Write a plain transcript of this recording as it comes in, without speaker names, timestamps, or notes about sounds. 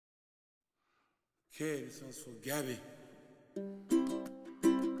Okay, this one's for Gabby.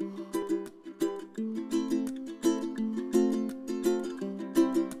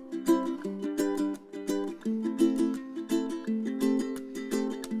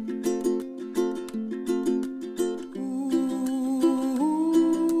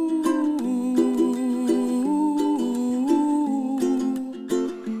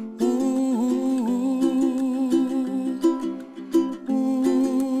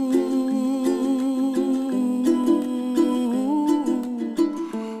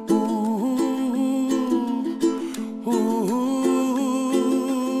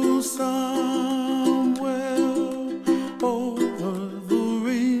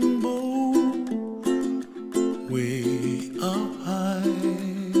 Way up high,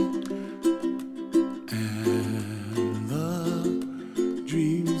 and the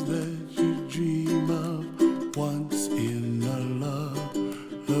dreams that you dream of once in a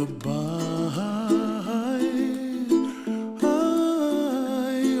lullaby.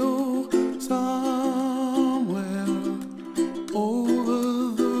 Oh, somewhere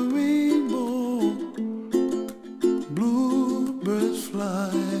over the rainbow, bluebirds fly.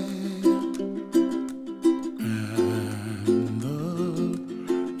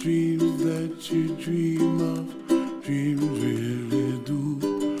 Dreams that you dream of, dreams really do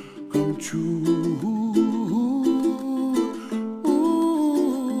come true.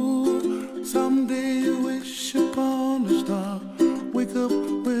 Ooh, someday you wish upon a star, wake up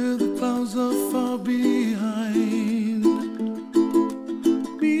where the clouds are far behind.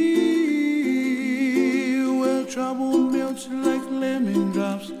 Be where trouble melts like lemon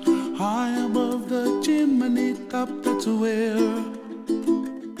drops, high above the chimney top. That's where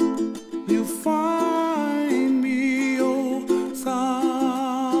you find me, oh,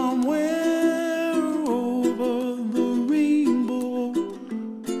 somewhere over the rainbow,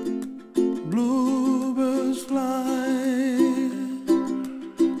 bluebirds fly,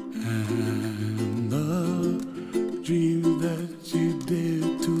 and the dreams that you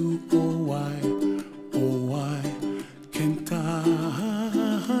dare to, oh why can't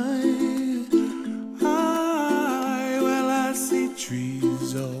well, I see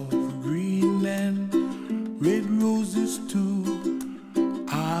trees of green and red roses too.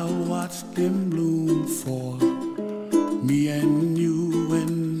 I'll watch them bloom for me and you,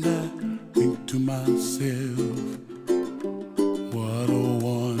 and I think to myself, what a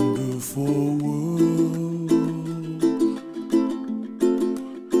wonderful world.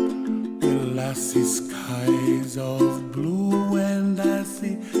 Well, I see skies of blue and I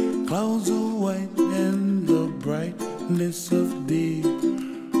see clouds of white and the brightness of day.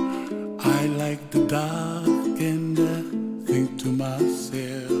 I like the dark and I think to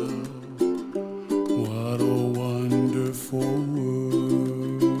myself, what a wonderful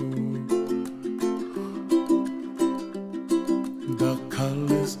world. The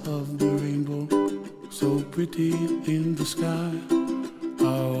colors of the rainbow, so pretty in the sky,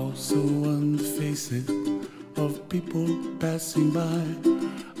 are also on the faces of people passing by.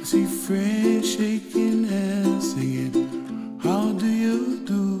 I see friends shaking hands singing, how do you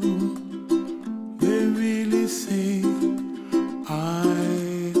do? They really say,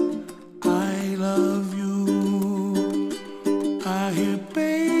 I love you. I hear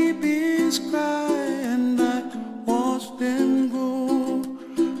babies cry and I watch them grow.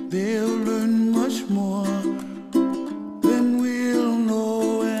 They'll learn much more than we'll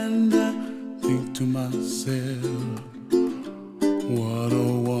know, and I think to myself, what a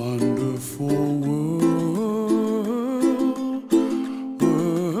wonderful world.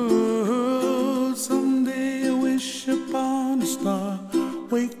 Someday I wish upon a star,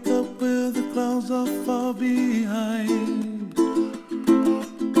 wake up where the clouds are far behind.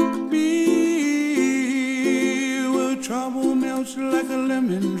 Be where trouble melts like a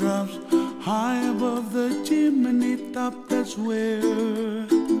lemon drops, high above the chimney top. That's where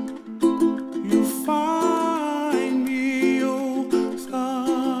you find me, oh,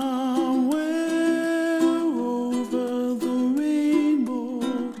 somewhere over the rainbow,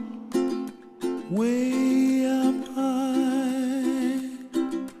 way up high,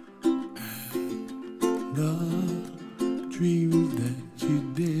 and the dreams that you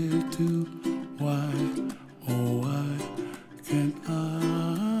dare to, why, oh why can't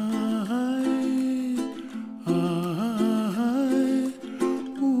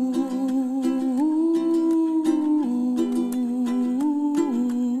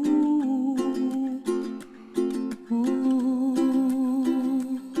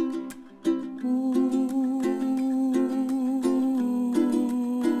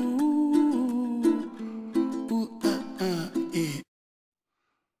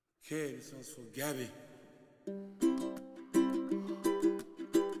Okay, this one's for Gabby.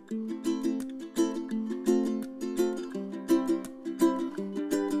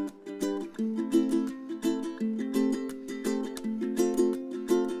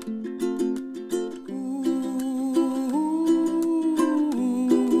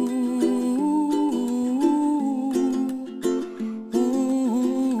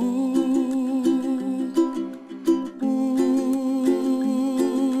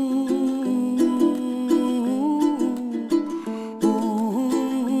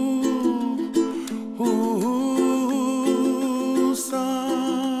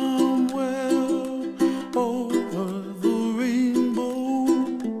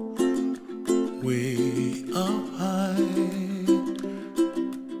 Way up high,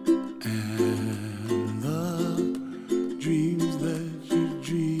 and the dreams that you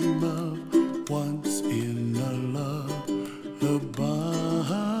dream of once in a lullaby.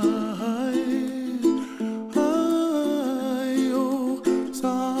 Oh,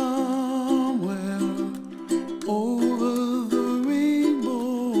 somewhere over the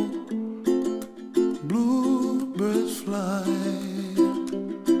rainbow, bluebirds fly.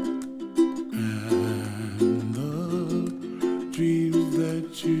 Dreams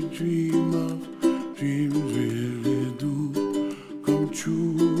that you dream of, dreams really do come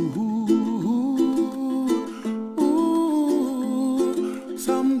true. Ooh,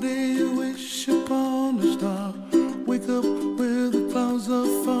 someday you wish upon a star, wake up where the clouds are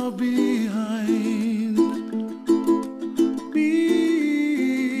far behind me,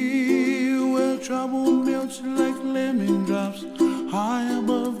 where trouble melts like lemon drops high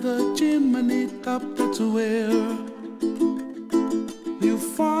above the chimney top. That's where